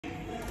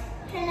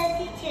Hello,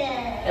 teacher.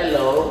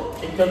 Hello.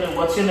 Can you tell me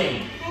what's your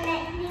name? My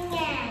name is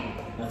Minyan.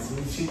 Nice to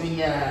meet you,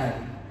 Minyan.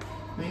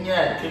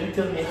 Minyan, can you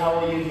tell me how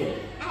are you here?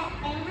 I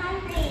am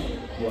hungry.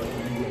 What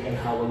are you and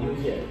how are you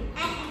here? I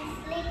am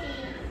sleepy.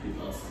 You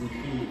are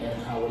sleepy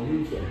and how are you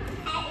here?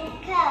 I am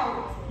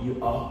cold. You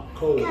are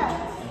cold Cold. and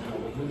how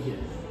are you here?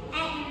 I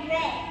am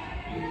red.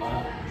 You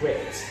are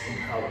red and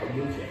how are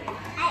you here? I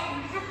am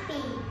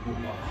happy. You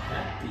are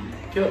happy.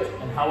 Good.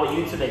 And how are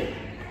you today?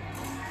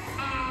 I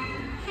am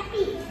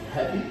happy.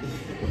 Happy?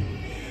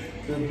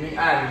 Good.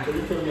 Minyan, can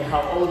you tell me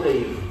how old are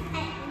you? I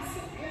am 6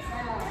 years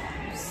old.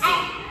 I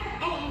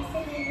am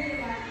 7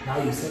 years old. Now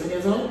you're 7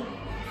 years old?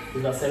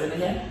 You got 7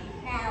 again?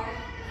 Now.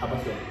 How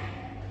about you?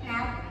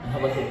 Now. And how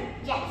about you?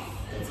 Yes.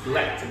 That's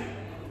correct.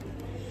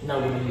 Now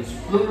we're going to use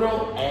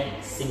plural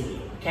and singular.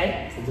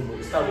 Okay? So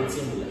we'll start with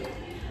singular.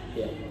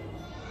 Yeah.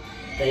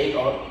 There is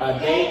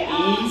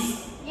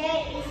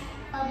There is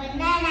a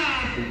banana.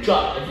 Good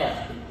job. And here.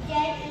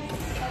 There is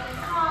a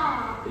car.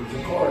 There's a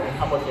car. And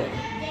how about here?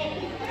 There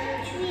is a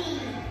tree.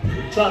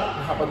 Good job.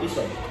 And how about this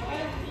one? There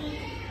is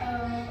a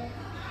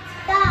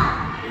star.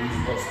 There's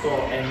a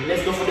store. And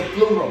let's go for the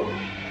plural.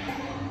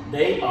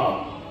 They are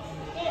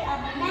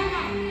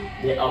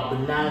bananas. They are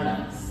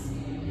bananas.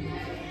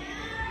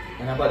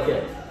 And how about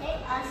here? They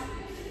are cars.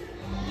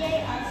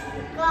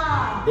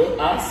 They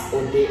us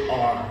or they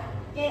are?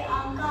 They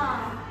are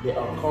cars. They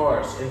are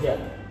cars. And here?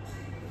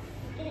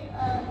 They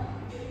are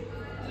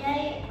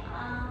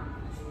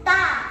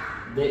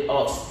stars. They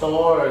are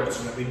stars.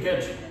 Very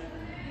good.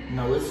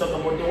 Now let's talk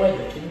about the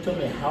weather. Can you tell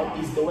me how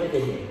is the weather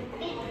here?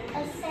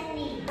 It's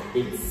sunny.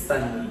 It's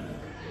sunny.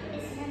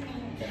 It's sunny.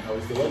 And how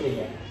is the weather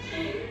here?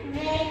 It's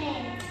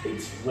raining.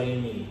 It's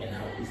raining. And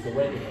how is the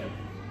weather here?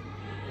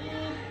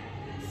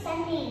 It's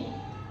sunny.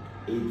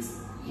 It's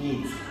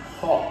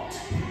hot. It's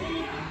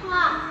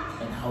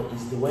hot. And how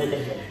is the weather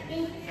here?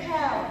 It's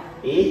cold.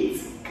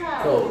 It's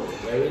cold.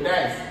 Very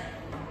nice.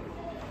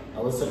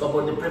 Now let's talk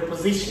about the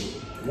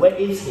preposition. Where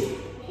is he?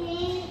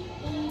 He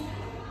is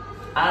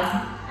And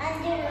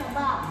under the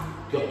box.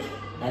 good.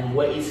 And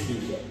where is he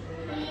here?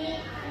 He is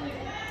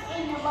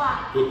in the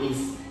box. He is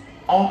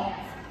on.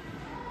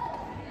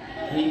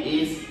 He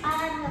is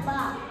On the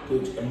box.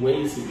 good. And where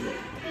is he here?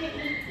 He is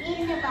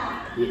in the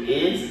box. He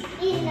is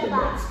In the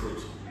box. Good.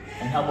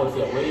 And how about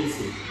here? Where is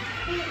he?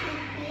 He is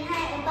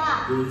behind the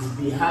box. He is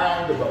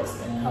behind the box.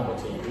 And how about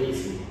here? Where is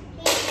he? He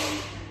is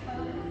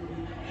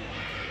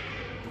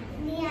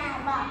near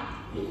the box.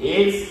 He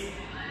is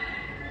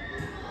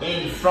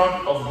in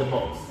front of the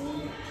box.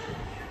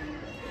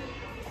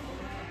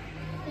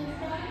 In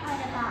front of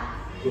the box.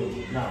 Good.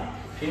 Now,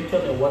 can you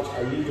tell me what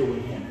are you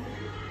doing here?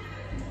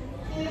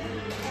 He,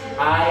 I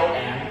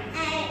am. I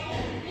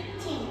am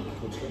eating.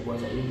 Good. And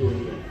what are you doing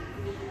here?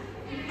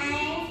 I am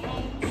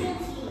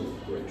drinking.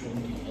 We're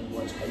drinking. And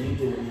what are you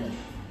doing here?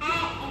 I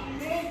am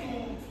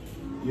reading.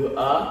 You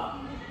are.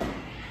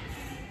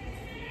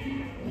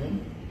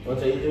 What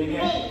are you doing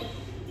here? Read.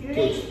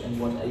 Good. And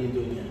what are you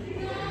doing here?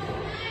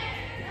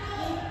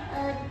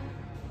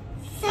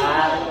 Singing. I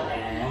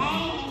am. I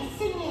am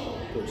singing.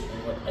 Good.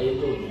 And what are you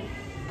doing here?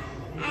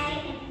 I am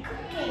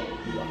cooking.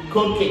 You are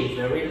cooking.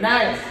 Very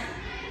nice.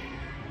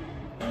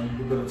 And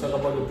we're going to talk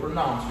about the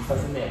pronouns. What's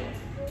happening there?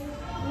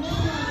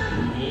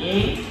 Me.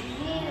 Me,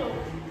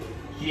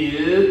 You.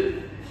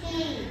 you,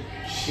 He.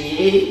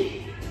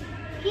 she,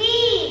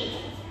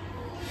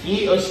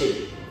 he or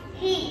she.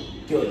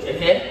 He. Good. And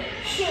then?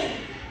 She.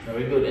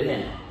 Very good. And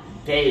then?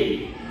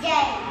 They. J.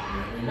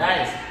 Very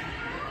nice.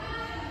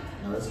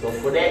 Now let's go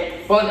for the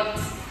phonics.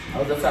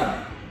 How's the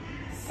sound?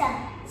 Sun.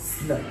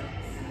 Snap.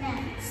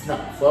 Snap.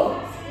 Snap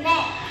for?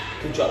 Snap.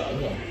 Good job. And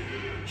here?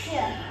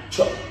 Cheer.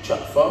 Chop. Chop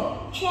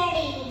for?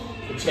 Cherry.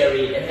 For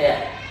cherry. And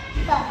here?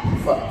 Fuck.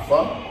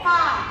 For?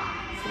 Fuck.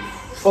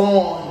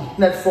 Phone.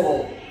 Not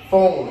phone.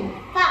 Phone.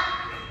 Fuck.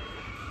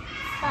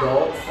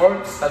 The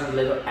first and the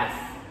letter F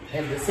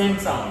have the same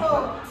sound.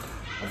 Phone.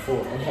 A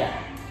phone. And here?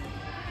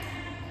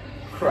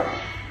 Crap.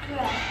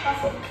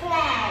 For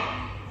crab.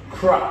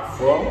 Crap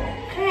for?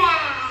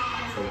 Crab.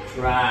 For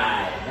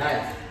cry.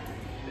 Nice.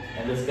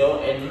 And let's go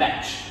and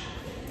match.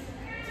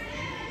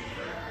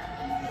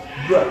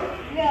 Bread.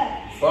 Bread.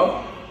 For?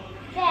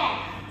 Bread.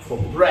 For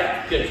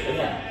bread. Good. And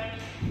here?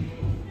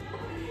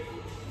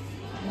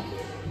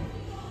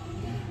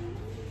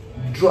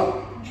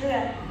 Drop.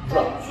 Drop.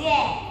 Drop.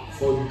 Jet.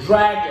 For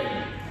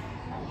dragon.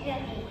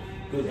 Dragon.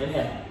 Good. And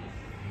here?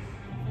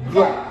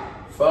 Grap.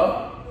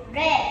 For?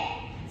 Red.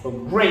 For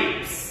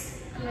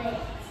grapes. Red.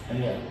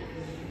 And here?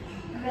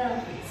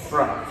 Red.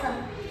 Frog.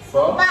 Frog.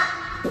 For?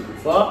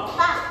 For?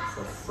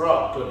 For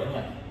frog. Good. And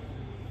here?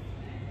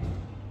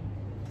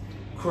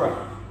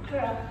 Crab.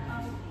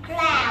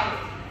 Cloud.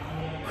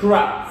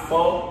 Crab.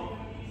 For?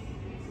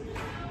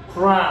 Crown.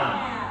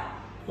 Cloud.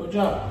 Good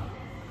job.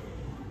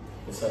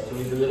 Let's start to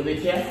read a little bit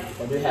here.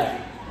 What do we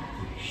have?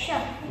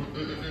 Shop.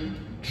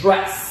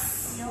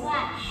 Dress. The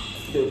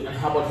watch. Good. And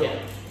how about here?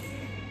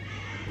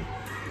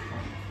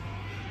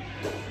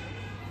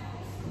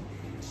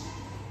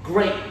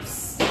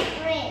 Grapes.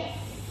 Grapes.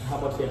 How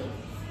about here?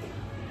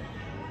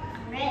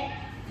 Red.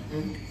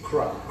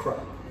 Crab.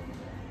 Crab.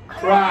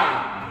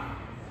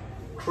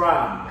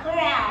 Crab.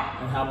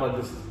 And how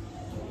about this?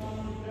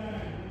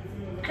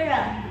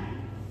 Crab.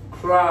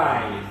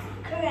 Cry.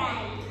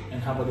 Cry.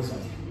 And how about this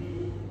one?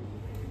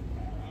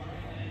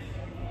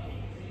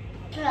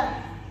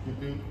 Crab.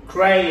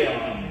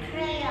 Crayon.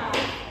 Crayon.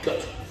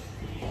 Good.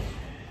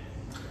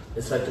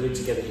 Let's try to do it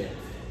together here.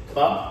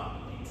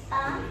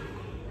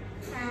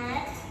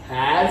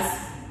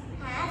 Has.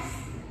 Has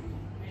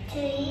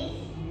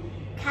 3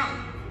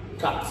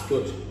 Cups.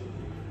 Good.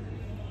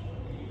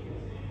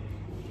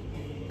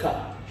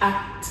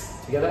 Act.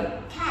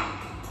 Together.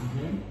 cat.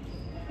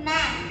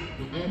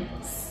 Man.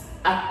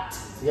 Act.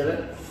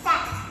 Together.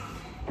 Sat.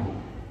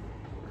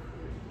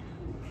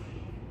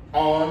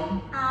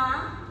 On.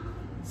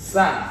 Sun.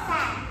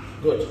 Sun.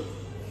 Good.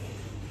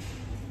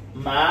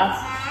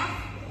 Math. Math.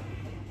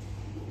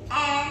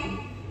 And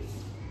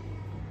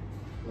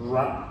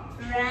Rough.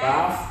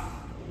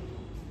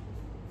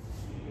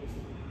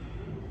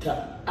 Tag.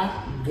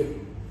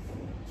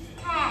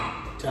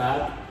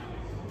 tag.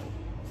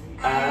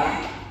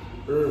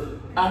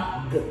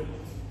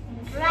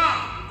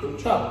 Drag. Good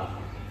job.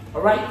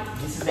 Alright,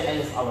 this is the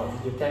end of our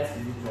video test.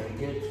 You did very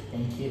good.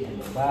 Thank you and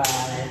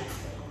bye-bye.